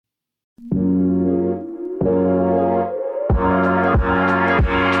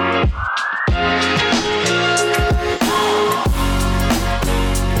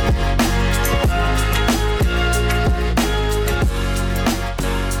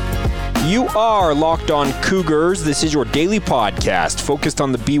You are Locked On Cougars. This is your daily podcast focused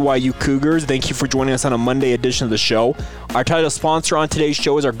on the BYU Cougars. Thank you for joining us on a Monday edition of the show. Our title sponsor on today's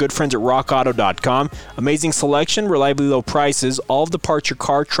show is our good friends at RockAuto.com. Amazing selection, reliably low prices, all of the parts your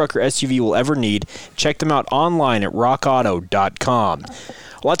car, truck, or SUV will ever need. Check them out online at RockAuto.com.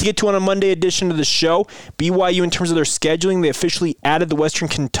 A lot to get to on a Monday edition of the show. BYU, in terms of their scheduling, they officially added the Western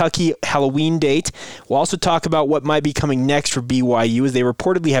Kentucky Halloween date. We'll also talk about what might be coming next for BYU, as they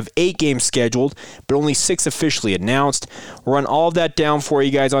reportedly have 8 games scheduled, but only 6 officially announced. We'll run all of that down for you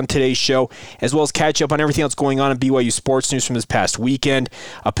guys on today's show, as well as catch up on everything else going on in BYU sports news from this past weekend.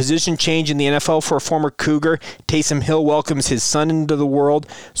 A position change in the NFL for a former Cougar. Taysom Hill welcomes his son into the world.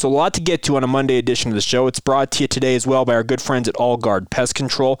 So a lot to get to on a Monday edition of the show. It's brought to you today as well by our good friends at All Guard Pest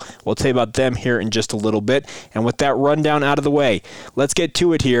Control. We'll tell you about them here in just a little bit. And with that rundown out of the way, let's get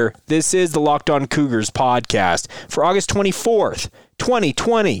to it here. This is the Locked On Cougars podcast for August 24th,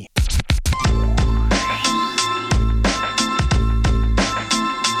 2020.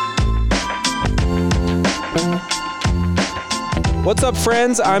 What's up,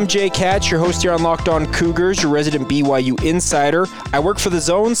 friends? I'm Jay Katz, your host here on Locked On Cougars, your resident BYU insider. I work for the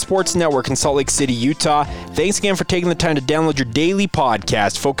Zone Sports Network in Salt Lake City, Utah. Thanks again for taking the time to download your daily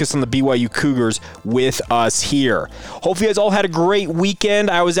podcast focused on the BYU Cougars with us here. Hope you guys all had a great weekend.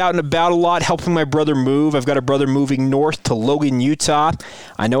 I was out and about a lot helping my brother move. I've got a brother moving north to Logan, Utah.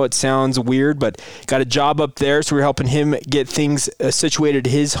 I know it sounds weird, but got a job up there, so we're helping him get things situated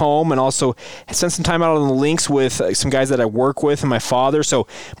at his home, and also spent some time out on the links with some guys that I work with and my father. So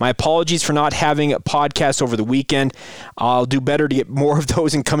my apologies for not having a podcast over the weekend. I'll do better to get more of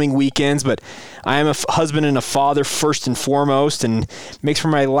those in coming weekends, but I am a husband and a father first and foremost, and makes for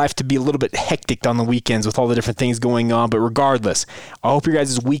my life to be a little bit hectic on the weekends with all the different things going on. But regardless, I hope your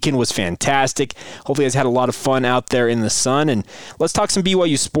guys' weekend was fantastic. Hopefully you guys had a lot of fun out there in the sun, and let's talk some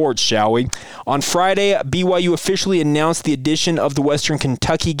BYU sports, shall we? On Friday, BYU officially announced the addition of the Western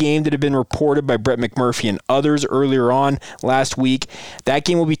Kentucky game that had been reported by Brett McMurphy and others earlier on last week. That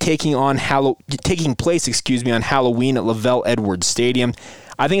game will be taking place on Halloween at LaVell Edwards Stadium.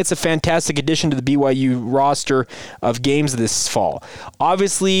 I think it's a fantastic addition to the BYU roster of games this fall.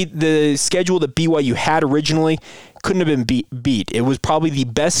 Obviously, the schedule that BYU had originally couldn't have been beat. It was probably the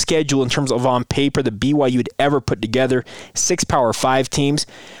best schedule in terms of on paper that BYU had ever put together, 6 Power 5 teams.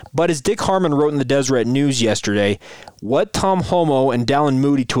 But as Dick Harmon wrote in the Deseret News yesterday, what Tom Homo and Dallin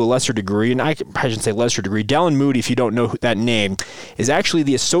Moody to a lesser degree, and I shouldn't say lesser degree, Dallin Moody, if you don't know that name, is actually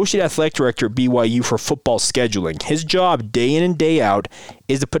the Associate Athletic Director at BYU for football scheduling. His job, day in and day out,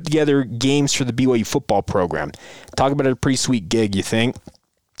 is to put together games for the BYU football program. Talk about a pretty sweet gig, you think?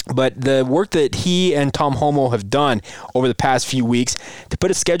 But the work that he and Tom Homo have done over the past few weeks to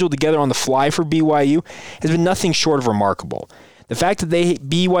put a schedule together on the fly for BYU has been nothing short of remarkable. The fact that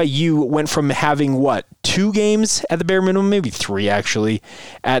BYU went from having, 2 games at the bare minimum, maybe 3 actually,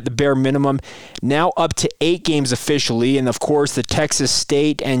 at the bare minimum, now up to 8 games officially. And of course, the Texas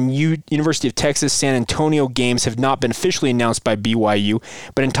State and University of Texas San Antonio games have not been officially announced by BYU.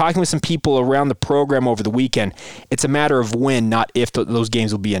 But in talking with some people around the program over the weekend, it's a matter of when, not if, those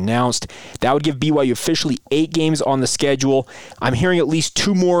games will be announced. That would give BYU officially 8 games on the schedule. I'm hearing at least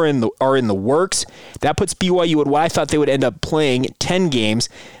 2 more are in the works. That puts BYU at what I thought they would end up playing, 10 games,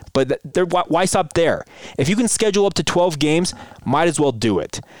 but why stop there? If you can schedule up to 12 games, might as well do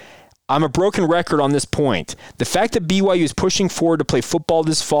it. I'm a broken record on this point. The fact that BYU is pushing forward to play football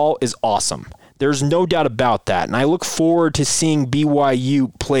this fall is awesome. There's no doubt about that, and I look forward to seeing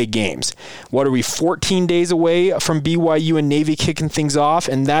BYU play games. What are we, 14 days away from BYU and Navy kicking things off?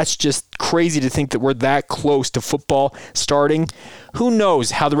 And that's just crazy to think that we're that close to football starting. Who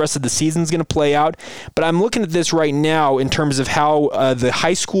knows how the rest of the season is going to play out? But I'm looking at this right now in terms of how the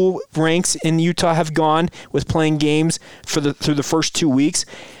high school ranks in Utah have gone with playing games through the first 2 weeks.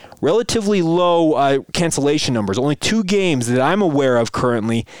 Relatively low cancellation numbers. Only 2 games that I'm aware of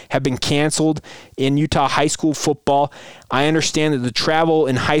currently have been canceled in Utah high school football. I understand that the travel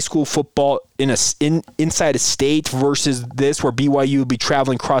in high school football inside a state versus this, where BYU will be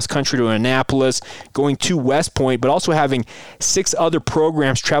traveling cross-country to Annapolis, going to West Point, but also having 6 other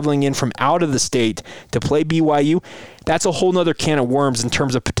programs traveling in from out of the state to play BYU. That's a whole nother can of worms in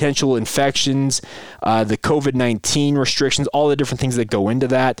terms of potential infections, the COVID-19 restrictions, all the different things that go into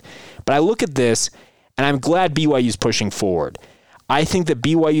that. But I look at this, and I'm glad BYU is pushing forward. I think that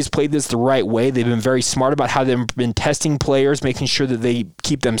BYU's played this the right way. They've been very smart about how they've been testing players, making sure that they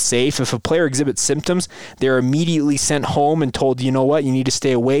keep them safe. If a player exhibits symptoms, they're immediately sent home and told, you know what, you need to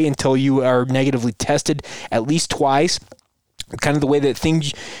stay away until you are negatively tested at least twice. kind of the way that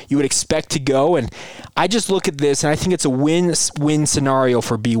things you would expect to go. And I just look at this, and I think it's a win-win scenario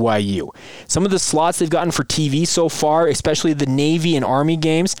for BYU. Some of the slots they've gotten for TV so far, especially the Navy and Army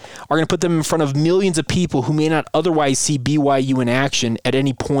games, are going to put them in front of millions of people who may not otherwise see BYU in action at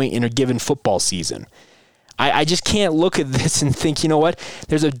any point in a given football season. I just can't look at this and think, you know what,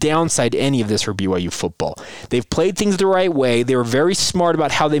 there's a downside to any of this for BYU football. They've played things the right way. They were very smart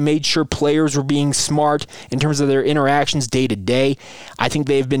about how they made sure players were being smart in terms of their interactions day to day. I think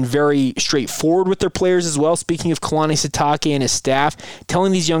they've been very straightforward with their players as well. Speaking of Kalani Sitake and his staff,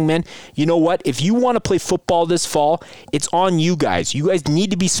 telling these young men, you know what, if you want to play football this fall, it's on you guys. You guys need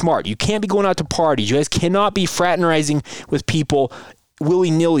to be smart. You can't be going out to parties. You guys cannot be fraternizing with people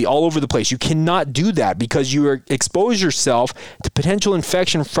willy-nilly all over the place. You cannot do that because you expose yourself to potential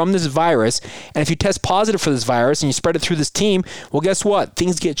infection from this virus. And if you test positive for this virus and you spread it through this team, well, guess what?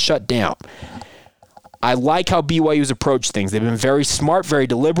 Things get shut down. I like how BYU's approached things. They've been very smart, very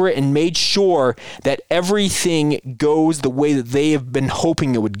deliberate, and made sure that everything goes the way that they have been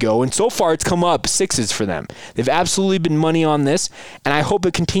hoping it would go. And so far, it's come up sixes for them. They've absolutely been money on this, and I hope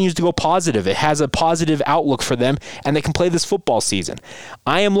it continues to go positive. It has a positive outlook for them, and they can play this football season.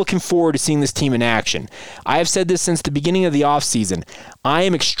 I am looking forward to seeing this team in action. I have said this since the beginning of the offseason. I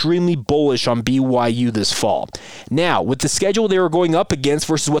am extremely bullish on BYU this fall. Now, with the schedule they were going up against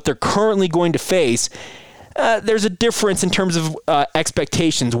versus what they're currently going to face, there's a difference in terms of win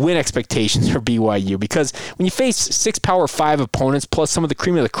expectations for BYU, because when you face 6 Power 5 opponents plus some of the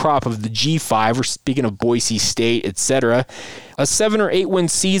cream of the crop of the G5, we're speaking of Boise State, etc., a 7 or 8 win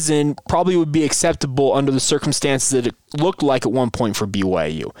season probably would be acceptable under the circumstances that it looked like at one point for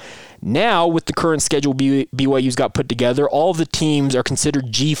BYU. Now, with the current schedule BYU's got put together, all of the teams are considered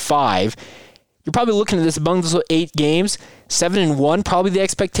G5. You're probably looking at this among those 8 games, 7-1, probably the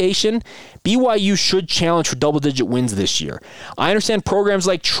expectation. BYU should challenge for double-digit wins this year. I understand programs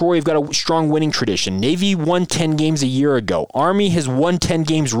like Troy have got a strong winning tradition. Navy won 10 games a year ago. Army has won 10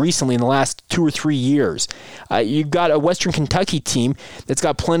 games recently in the last 2 or 3 years. You've got a Western Kentucky team that's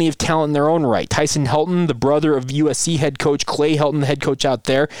got plenty of talent in their own right. Tyson Helton, the brother of USC head coach Clay Helton, the head coach out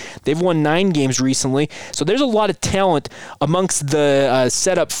there, they've won 9 games recently. So there's a lot of talent amongst the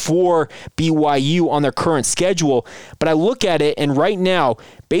setup for BYU on their current schedule. But I look at it, and right now,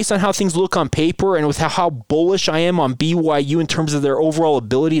 based on how things look on paper and with how bullish I am on BYU in terms of their overall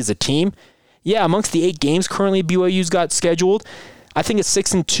ability as a team, yeah, amongst the 8 games currently BYU's got scheduled, I think it's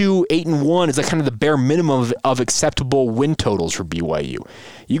 6-2, 8-1 is like kind of the bare minimum of acceptable win totals for BYU.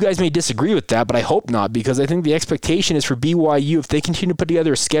 You guys may disagree with that, but I hope not, because I think the expectation is for BYU, if they continue to put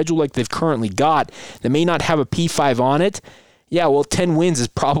together a schedule like they've currently got, that may not have a P5 on it, yeah, well, 10 wins is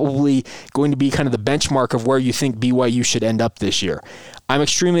probably going to be kind of the benchmark of where you think BYU should end up this year. I'm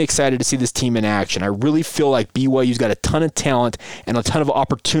extremely excited to see this team in action. I really feel like BYU's got a ton of talent and a ton of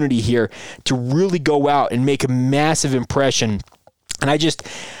opportunity here to really go out and make a massive impression. And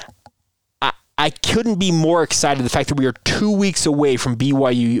I couldn't be more excited the fact that we are 2 weeks away from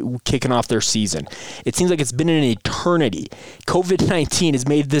BYU kicking off their season. It seems like it's been an eternity. COVID-19 has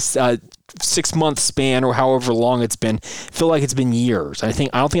made this 6-month span, or however long it's been, feel like it's been years. I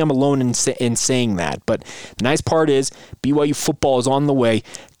don't think I'm alone in saying that. But the nice part is BYU football is on the way.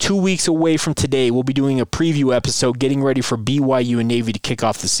 2 weeks away from today, we'll be doing a preview episode, getting ready for BYU and Navy to kick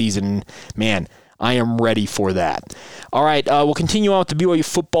off the season. Man, I am ready for that. All right, we'll continue on with the BYU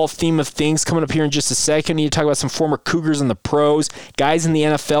football theme of things. Coming up here in just a second, I need to talk about some former Cougars and the pros, guys in the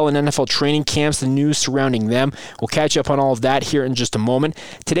NFL and NFL training camps, the news surrounding them. We'll catch up on all of that here in just a moment.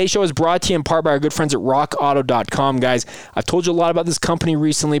 Today's show is brought to you in part by our good friends at rockauto.com. Guys, I've told you a lot about this company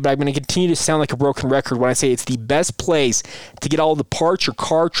recently, but I'm going to continue to sound like a broken record when I say it's the best place to get all the parts your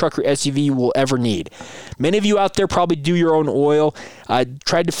car, truck, or SUV will ever need. Many of you out there probably do your own oil,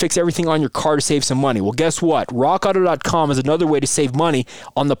 tried to fix everything on your car to save some money. Well, guess what? RockAuto.com is another way to save money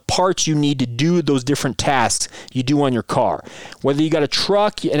on the parts you need to do those different tasks you do on your car. Whether you got a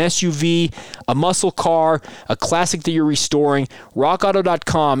truck, an SUV, a muscle car, a classic that you're restoring,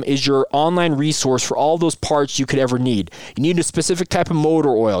 RockAuto.com is your online resource for all those parts you could ever need. You need a specific type of motor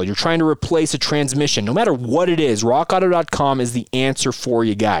oil. You're trying to replace a transmission. No matter what it is, RockAuto.com is the answer for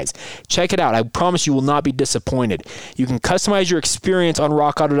you guys. Check it out. I promise you will not be disappointed. You can customize your experience on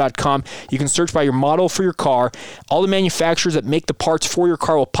RockAuto.com. You can search by by your model for your car. All the manufacturers that make the parts for your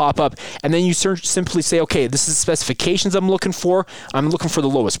car will pop up, and then you simply say, okay, this is the specifications I'm looking for. I'm looking for the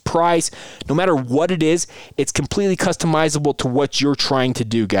lowest price. No matter what it is, it's completely customizable to what you're trying to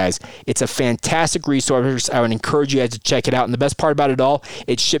do, guys. It's a fantastic resource. I would encourage you guys to check it out. And the best part about it all,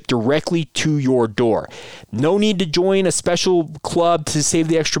 it's shipped directly to your door. No need to join a special club to save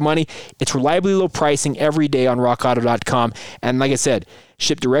the extra money. It's reliably low pricing every day on rockauto.com. And like I said,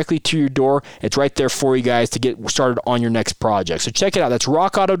 shipped directly to your door. It's right there for you guys to get started on your next project. So check it out. That's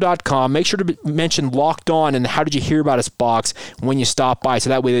rockauto.com. Make sure to mention Locked On and how did you hear about us box when you stop by, so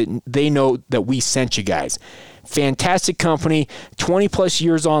that way they know that we sent you guys. Fantastic company, 20 plus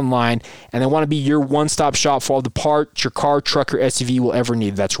years online, and they want to be your one-stop shop for all the parts your car, truck, or SUV will ever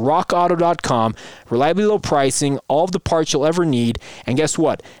need. That's rockauto.com. Reliably low pricing, all of the parts you'll ever need, and guess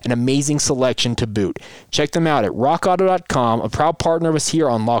what? An amazing selection to boot. Check them out at rockauto.com, a proud partner of us here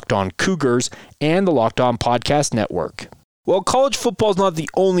on Locked On Cougars and the Locked On Podcast Network. Well, college football is not the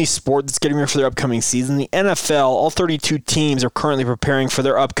only sport that's getting ready for their upcoming season. The NFL, all 32 teams are currently preparing for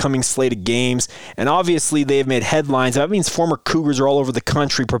their upcoming slate of games, and obviously they have made headlines. That means former Cougars are all over the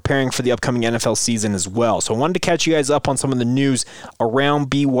country preparing for the upcoming NFL season as well. So I wanted to catch you guys up on some of the news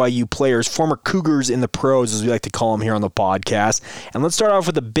around BYU players, former Cougars in the pros, as we like to call them here on the podcast. And let's start off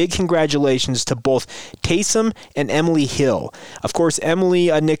with a big congratulations to both Taysom and Emily Hill. Of course,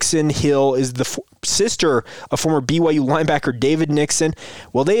 Emily Nixon Hill is the sister of former BYU linebacker David Nixon.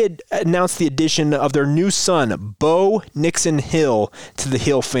 Well, they had announced the addition of their new son, Bo Nixon Hill, to the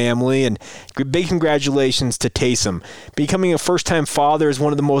Hill family, and big congratulations to Taysom. Becoming a first-time father is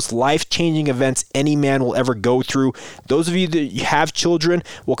one of the most life-changing events any man will ever go through. Those of you that have children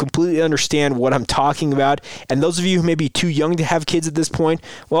will completely understand what I'm talking about, and those of you who may be too young to have kids at this point,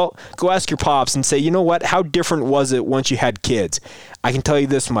 well, go ask your pops and say, you know what, how different was it once you had kids? I can tell you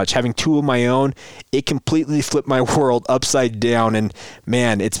this much, having two of my own, it completely flipped my world upside down, and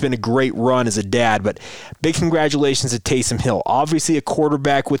man, it's been a great run as a dad, but big congratulations to Taysom Hill. Obviously a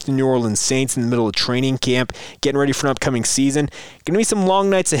quarterback with the New Orleans Saints in the middle of training camp, getting ready for an upcoming season. Going to be some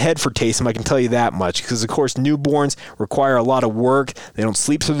long nights ahead for Taysom, I can tell you that much, because of course newborns require a lot of work. They don't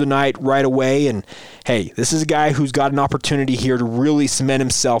sleep through the night right away, and hey, this is a guy who's got an opportunity here to really cement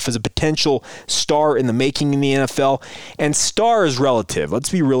himself as a potential star in the making in the NFL, and star is relative. Let's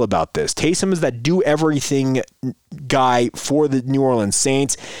be real about this. Taysom is that do-everything guy for the New Orleans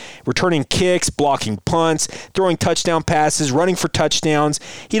Saints, returning kicks, blocking punts, throwing touchdown passes, running for touchdowns.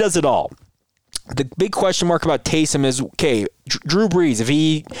 He does it all. The big question mark about Taysom is, okay, Drew Brees, if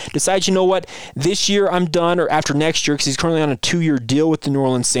he decides, you know what, this year I'm done, or after next year, because he's currently on a 2-year deal with the New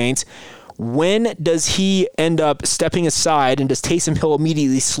Orleans Saints, when does he end up stepping aside, and does Taysom Hill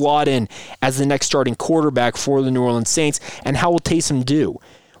immediately slot in as the next starting quarterback for the New Orleans Saints, and how will Taysom do?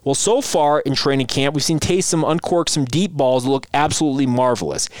 Well, so far in training camp, we've seen Taysom uncork some deep balls that look absolutely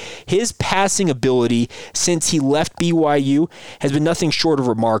marvelous. His passing ability since he left BYU has been nothing short of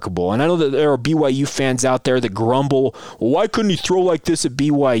remarkable. And I know that there are BYU fans out there that grumble, well, why couldn't he throw like this at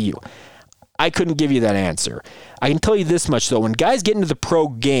BYU? I couldn't give you that answer. I can tell you this much, though. When guys get into the pro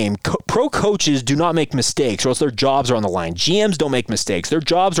game, pro coaches do not make mistakes, or else their jobs are on the line. GMs don't make mistakes. Their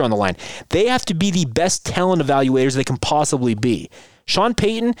jobs are on the line. They have to be the best talent evaluators they can possibly be. Sean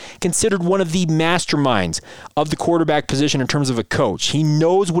Payton, considered one of the masterminds of the quarterback position in terms of a coach. He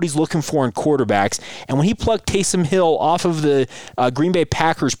knows what he's looking for in quarterbacks, and when he plucked Taysom Hill off of the Green Bay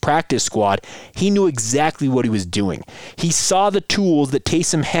Packers practice squad, he knew exactly what he was doing. He saw the tools that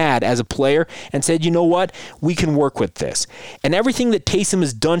Taysom had as a player and said, you know what, we can work with this. And everything that Taysom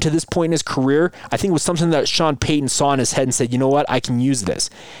has done to this point in his career, I think was something that Sean Payton saw in his head and said, you know what, I can use this.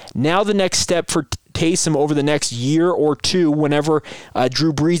 Now the next step for Taysom over the next year or two, whenever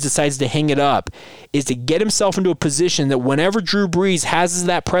Drew Brees decides to hang it up, is to get himself into a position that whenever Drew Brees has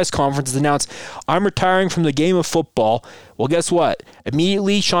that press conference announce, I'm retiring from the game of football, well, guess what?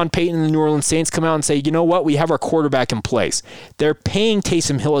 Immediately, Sean Payton and the New Orleans Saints come out and say, you know what? We have our quarterback in place. They're paying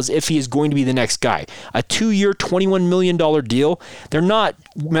Taysom Hill as if he is going to be the next guy. A 2-year, $21 million deal. They're not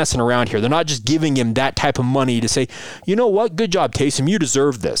messing around here. They're not just giving him that type of money to say, you know what? Good job, Taysom. You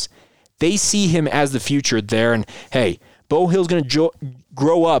deserve this. They see him as the future there, and hey, Bo Hill's going to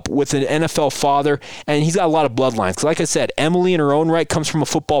grow up with an NFL father, and he's got a lot of bloodlines. Because like I said, Emily in her own right comes from a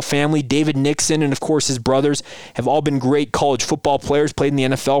football family. David Nixon and, of course, his brothers have all been great college football players, played in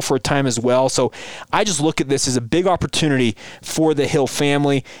the NFL for a time as well. So I just look at this as a big opportunity for the Hill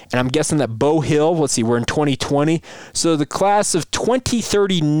family, and I'm guessing that Bo Hill, let's see, we're in 2020. So the class of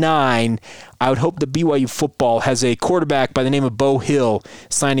 2039, I would hope that BYU football has a quarterback by the name of Bo Hill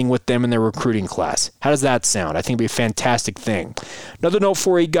signing with them in their recruiting class. How does that sound? I think it would be a fantastic thing. Another note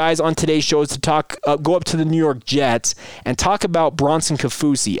for you guys on today's show is to go up to the New York Jets and talk about Bronson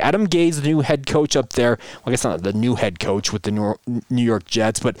Kaufusi. Adam Gase, the new head coach up there, well, I guess not the new head coach with the New York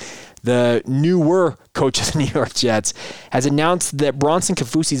Jets, but the newer coach of the New York Jets, has announced that Bronson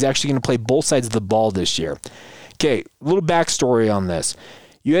Kaufusi is actually going to play both sides of the ball this year. Okay, a little backstory on this.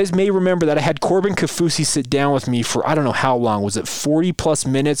 You guys may remember that I had Corbin Kaufusi sit down with me for I don't know how long. Was it 40-plus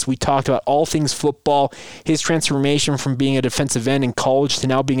minutes? We talked about all things football, his transformation from being a defensive end in college to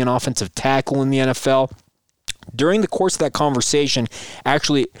now being an offensive tackle in the NFL. During the course of that conversation,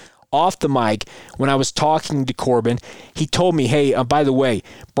 actually off the mic, when I was talking to Corbin, he told me, hey, by the way,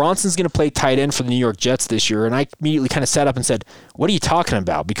 Bronson's going to play tight end for the New York Jets this year. And I immediately kind of sat up and said, what are you talking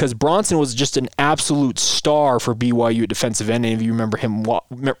about? Because Bronson was just an absolute star for BYU at defensive end. Any of you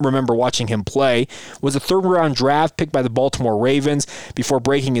remember watching him play. Was a third-round draft pick by the Baltimore Ravens before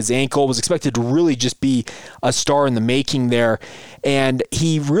breaking his ankle. Was expected to really just be a star in the making there. And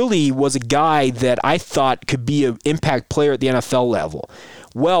he really was a guy that I thought could be an impact player at the NFL level.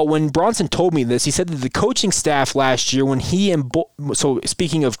 Well, when Bronson told me this, he said that the coaching staff last year, when he and so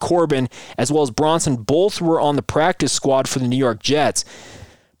speaking of Corbin as well as Bronson, both were on the practice squad for the New York Jets.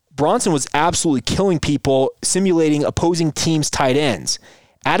 Bronson was absolutely killing people, simulating opposing teams' tight ends.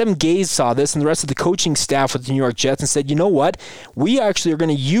 Adam Gase saw this and the rest of the coaching staff with the New York Jets and said, you know what? We actually are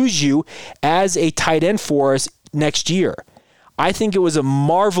going to use you as a tight end for us next year. I think it was a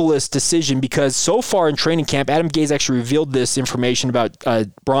marvelous decision because so far in training camp, Adam Gase actually revealed this information about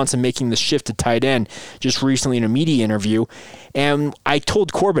Bronson making the shift to tight end just recently in a media interview. And I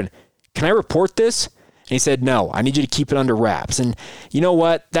told Corbin, can I report this? And he said, no, I need you to keep it under wraps. And you know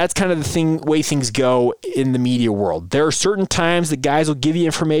what? That's kind of the way things go in the media world. There are certain times that guys will give you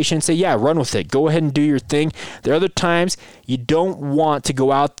information and say, yeah, run with it. Go ahead and do your thing. There are other times you don't want to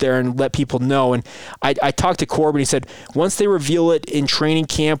go out there and let people know. And I talked to Corbin. He said, once they reveal it in training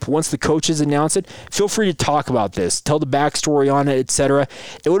camp, once the coaches announce it, feel free to talk about this. Tell the backstory on it, etc.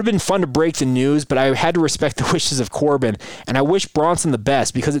 It would have been fun to break the news, but I had to respect the wishes of Corbin. And I wish Bronson the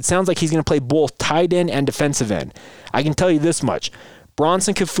best because it sounds like he's going to play both tight end and defensive end. I can tell you this much.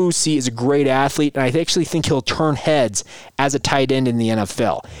 Bronson Kaufusi is a great athlete, and I actually think he'll turn heads as a tight end in the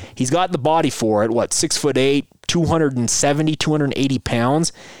NFL. He's got the body for it, 6'8", 270, 280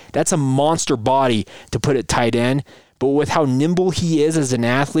 pounds. That's a monster body to put at tight end. But with how nimble he is as an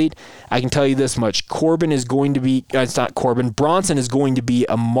athlete, I can tell you this much. Bronson is going to be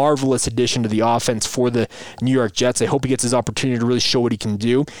a marvelous addition to the offense for the New York Jets. I hope he gets his opportunity to really show what he can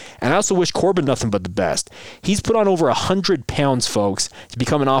do. And I also wish Corbin nothing but the best. He's put on over 100 pounds, folks, to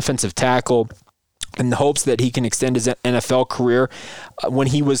become an offensive tackle in the hopes that he can extend his NFL career. When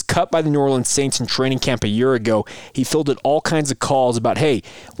he was cut by the New Orleans Saints in training camp a year ago, he fielded all kinds of calls about, hey,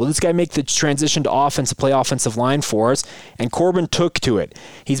 will this guy make the transition to offense to play offensive line for us? And Corbin took to it.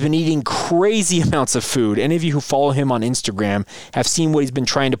 He's been eating crazy amounts of food. Any of you who follow him on Instagram have seen what he's been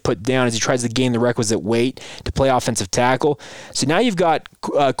trying to put down as he tries to gain the requisite weight to play offensive tackle. So now you've got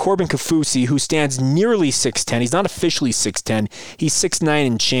Corbin Kaufusi, who stands nearly 6'10". He's not officially 6'10". He's 6'9"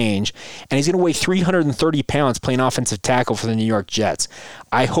 and change. And he's going to weigh 330 pounds playing offensive tackle for the New York Jets.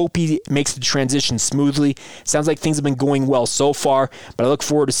 I hope he makes the transition smoothly. Sounds like things have been going well so far, but I look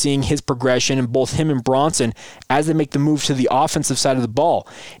forward to seeing his progression in both him and Bronson as they make the move to the offensive side of the ball.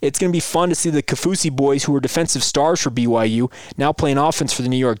 It's going to be fun to see the Kaufusi boys, who were defensive stars for BYU, now playing offense for the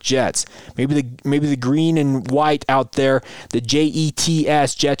New York Jets. Maybe the green and white out there, the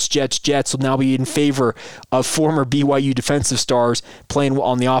JETS, Jets, will now be in favor of former BYU defensive stars playing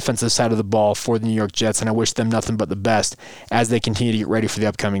on the offensive side of the ball for the New York Jets, and I wish them nothing but the best as they continue to get ready for the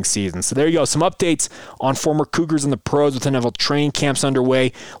upcoming season. So there you go. Some updates on former Cougars and the pros with NFL training camps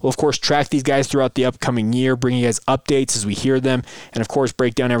underway. We'll, of course, track these guys throughout the upcoming year, bring you guys updates as we hear them, and, of course,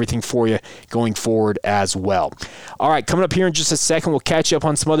 break down everything for you going forward as well. All right, coming up here in just a second, we'll catch you up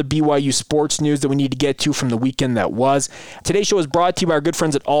on some other BYU sports news that we need to get to from the weekend that was. Today's show is brought to you by our good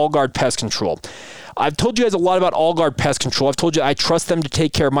friends at All Guard Pest Control. I've told you guys a lot about All Guard Pest Control. I've told you I trust them to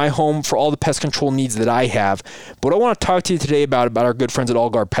take care of my home for all the pest control needs that I have. But what I want to talk to you today about our good friends at All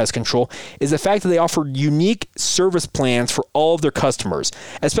Guard Pest Control is the fact that they offer unique service plans for all of their customers,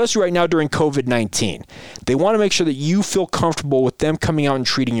 especially right now during COVID-19. They want to make sure that you feel comfortable with them coming out and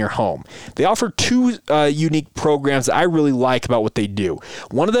treating your home. They offer two unique programs that I really like about what they do.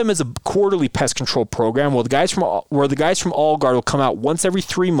 One of them is a quarterly pest control program where the guys from All Guard will come out once every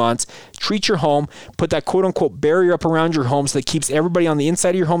 3 months, treat your home, put that quote-unquote barrier up around your home so that keeps everybody on the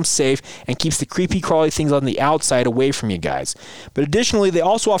inside of your home safe and keeps the creepy, crawly things on the outside away from you guys. But additionally, they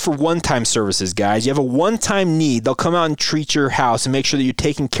also offer one-time services, guys. You have a one-time need, they'll come out and treat your house and make sure that you're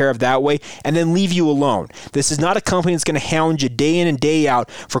taken care of that way and then leave you alone. This is not a company that's going to hound you day in and day out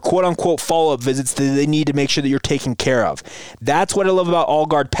for quote-unquote follow-up visits that they need to make sure that you're taken care of. That's what I love about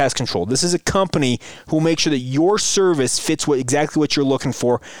Allguard Pest Control. This is a company who will make sure that your service fits exactly what you're looking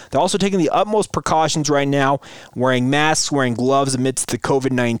for. They're also taking the utmost precautions right now, wearing masks, wearing gloves amidst the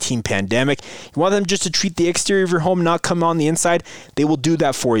COVID-19 pandemic. You want them just to treat the exterior of your home, not come on the inside? They will do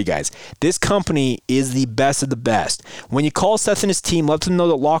that for you guys. This company is the best of the best. When you call Seth and his team, let them know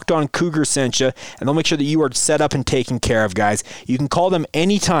that Locked On Cougar sent you, and they'll make sure that you are set up and taken care of, guys. You can call them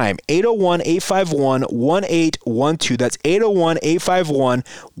anytime, 801-851-1812. That's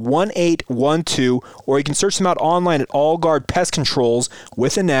 801-851-1812, or you can search them out online at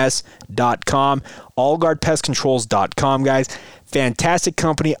allguardpestcontrols.com. allguardpestcontrols.com, guys. Fantastic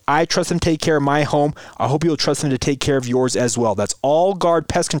company. I trust them to take care of my home. I hope you'll trust them to take care of yours as well. That's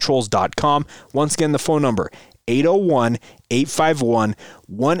allguardpestcontrols.com. Once again, the phone number,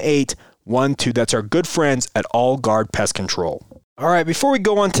 801-851-1812. That's our good friends at Allguard Pest Control. All right, before we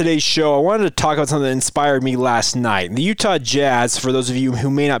go on today's show, I wanted to talk about something that inspired me last night. The Utah Jazz, for those of you who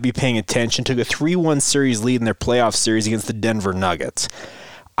may not be paying attention, took a 3-1 series lead in their playoff series against the Denver Nuggets.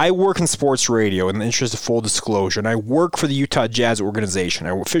 I work in sports radio in the interest of full disclosure, and I work for the Utah Jazz organization.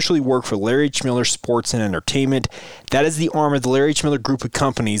 I officially work for Larry H. Miller Sports and Entertainment. That is the arm of the Larry H. Miller group of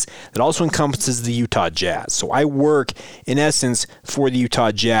companies that also encompasses the Utah Jazz. So I work, in essence, for the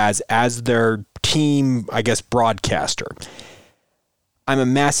Utah Jazz as their team, broadcaster. I'm a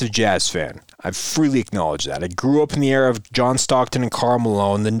massive Jazz fan. I freely acknowledge that. I grew up in the era of John Stockton and Karl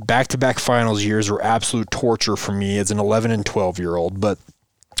Malone. The back-to-back finals years were absolute torture for me as an 11 and 12-year-old, but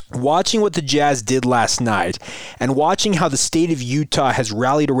watching what the Jazz did last night and watching how the state of Utah has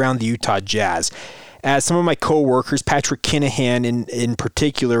rallied around the Utah Jazz, as some of my coworkers, Patrick Kinahan in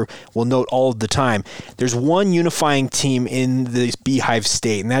particular, will note all of the time, there's one unifying team in this Beehive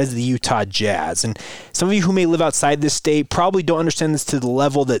state, and that is the Utah Jazz. And some of you who may live outside this state probably don't understand this to the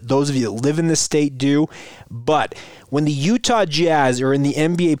level that those of you that live in this state do, but when the Utah Jazz are in the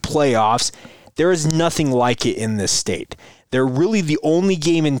NBA playoffs, there is nothing like it in this state. They're really the only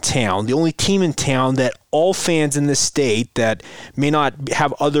game in town, the only team in town that all fans in this state that may not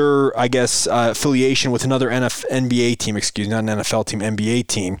have other, affiliation with another NBA team, not an NFL team, NBA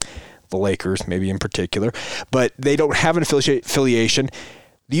team, the Lakers maybe in particular, but they don't have an affiliation.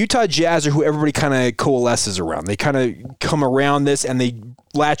 The Utah Jazz are who everybody kind of coalesces around. They kind of come around this and they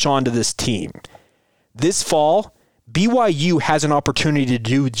latch onto this team. This fall, BYU has an opportunity to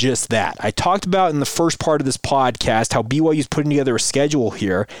do just that. I talked about in the first part of this podcast how BYU is putting together a schedule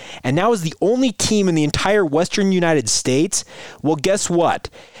here, and now is the only team in the entire Western United States. Well, guess what?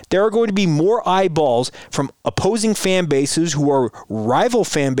 There are going to be more eyeballs from opposing fan bases who are rival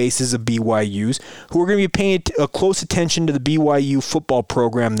fan bases of BYU's who are going to be paying a close attention to the BYU football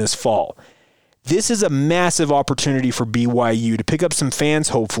program this fall. This is a massive opportunity for BYU to pick up some fans,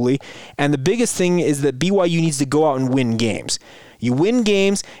 hopefully. And the biggest thing is that BYU needs to go out and win games. You win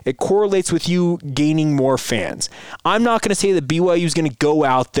games, it correlates with you gaining more fans. I'm not going to say that BYU is going to go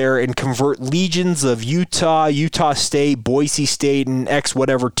out there and convert legions of Utah State, Boise State, and X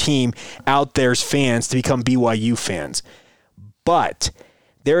whatever team out there's fans to become BYU fans. But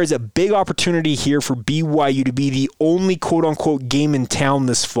there is a big opportunity here for BYU to be the only quote-unquote game in town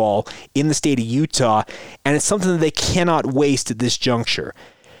this fall in the state of Utah, and it's something that they cannot waste at this juncture.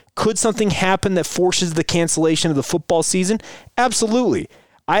 Could something happen that forces the cancellation of the football season? Absolutely.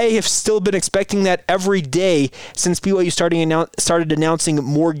 I have still been expecting that every day since BYU started announcing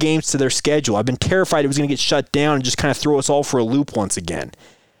more games to their schedule. I've been terrified it was going to get shut down and just kind of throw us all for a loop once again.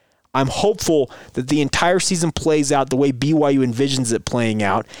 I'm hopeful that the entire season plays out the way BYU envisions it playing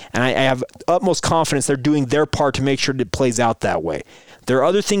out, and I have utmost confidence they're doing their part to make sure that it plays out that way. There are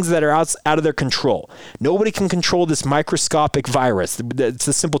other things that are out of their control. Nobody can control this microscopic virus. It's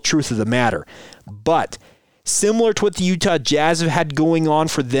the simple truth of the matter. But similar to what the Utah Jazz have had going on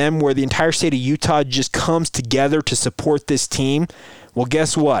for them, where the entire state of Utah just comes together to support this team, well,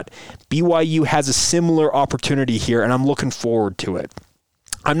 guess what? BYU has a similar opportunity here, and I'm looking forward to it.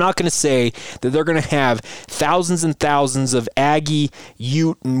 I'm not going to say that they're going to have thousands and thousands of Aggie,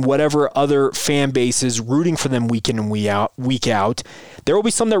 Ute, and whatever other fan bases rooting for them week in and week out. There will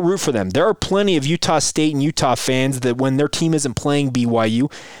be some that root for them. There are plenty of Utah State and Utah fans that when their team isn't playing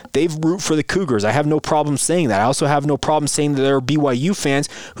BYU, they root for the Cougars. I have no problem saying that. I also have no problem saying that there are BYU fans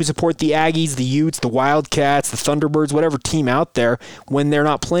who support the Aggies, the Utes, the Wildcats, the Thunderbirds, whatever team out there when they're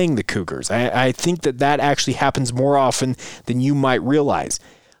not playing the Cougars. I think that actually happens more often than you might realize.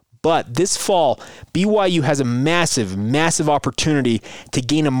 But this fall, BYU has a massive, massive opportunity to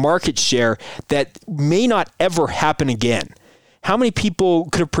gain a market share that may not ever happen again. How many people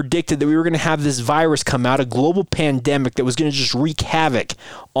could have predicted that we were going to have this virus come out, a global pandemic that was going to just wreak havoc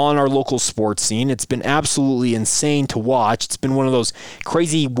on our local sports scene? It's been absolutely insane to watch. It's been one of those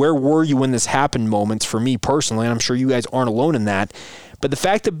crazy, where were you when this happened moments for me personally, and I'm sure you guys aren't alone in that. But the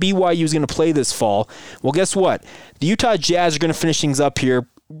fact that BYU is going to play this fall, well, guess what? The Utah Jazz are going to finish things up here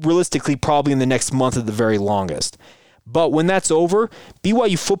realistically probably in the next month at the very longest. But when that's over,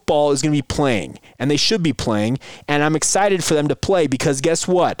 BYU football is going to be playing, and they should be playing, and I'm excited for them to play because guess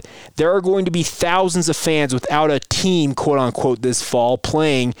what? There are going to be thousands of fans without a team, quote-unquote, this fall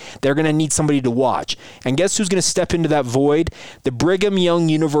playing. They're going to need somebody to watch. And guess who's going to step into that void? The Brigham Young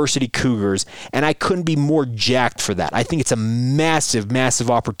University Cougars, and I couldn't be more jacked for that. I think it's a massive, massive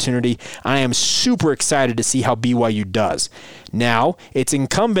opportunity. I am super excited to see how BYU does. Now, it's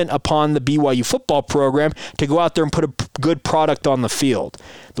incumbent upon the BYU football program to go out there and put a good product on the field.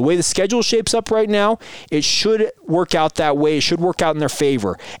 The way the schedule shapes up right now, it should work out that way. It should work out in their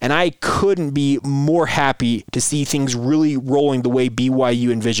favor. And I couldn't be more happy to see things really rolling the way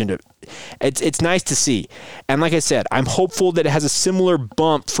BYU envisioned it. It's nice to see. And like I said, I'm hopeful that it has a similar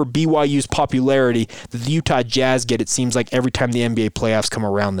bump for BYU's popularity that the Utah Jazz get, it seems like, every time the NBA playoffs come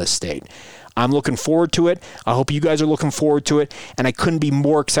around this state. I'm looking forward to it. I hope you guys are looking forward to it. And I couldn't be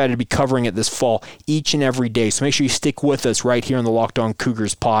more excited to be covering it this fall each and every day. So make sure you stick with us right here on the Locked On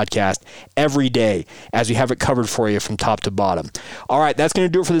Cougars podcast every day as we have it covered for you from top to bottom. All right, that's going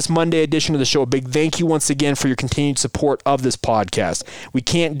to do it for this Monday edition of the show. A big thank you once again for your continued support of this podcast. We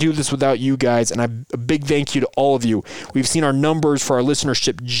can't do this without you guys, and a big thank you to all of you. We've seen our numbers for our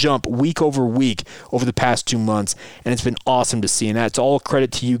listenership jump week over week over the past 2 months, and it's been awesome to see. And that's all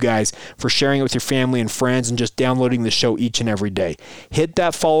credit to you guys for sharing it with your family and friends and just downloading the show each and every day. Hit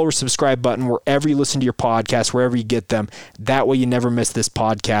that follow or subscribe button wherever you listen to your podcast, wherever you get them. That way you never miss this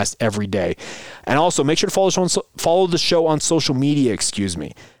podcast every day. And also make sure to follow the show on social media,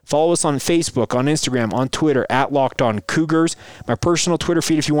 Follow us on Facebook, on Instagram, on Twitter, at Locked On Cougars. My personal Twitter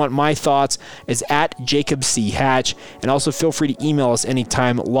feed, if you want my thoughts, is at Jacob C. Hatch. And also feel free to email us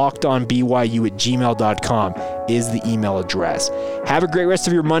anytime. LockedOnBYU@gmail.com is the email address. Have a great rest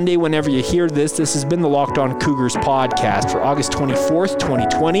of your Monday whenever you hear this. This has been the Locked On Cougars podcast for August 24th,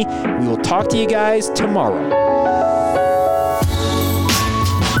 2020. We will talk to you guys tomorrow.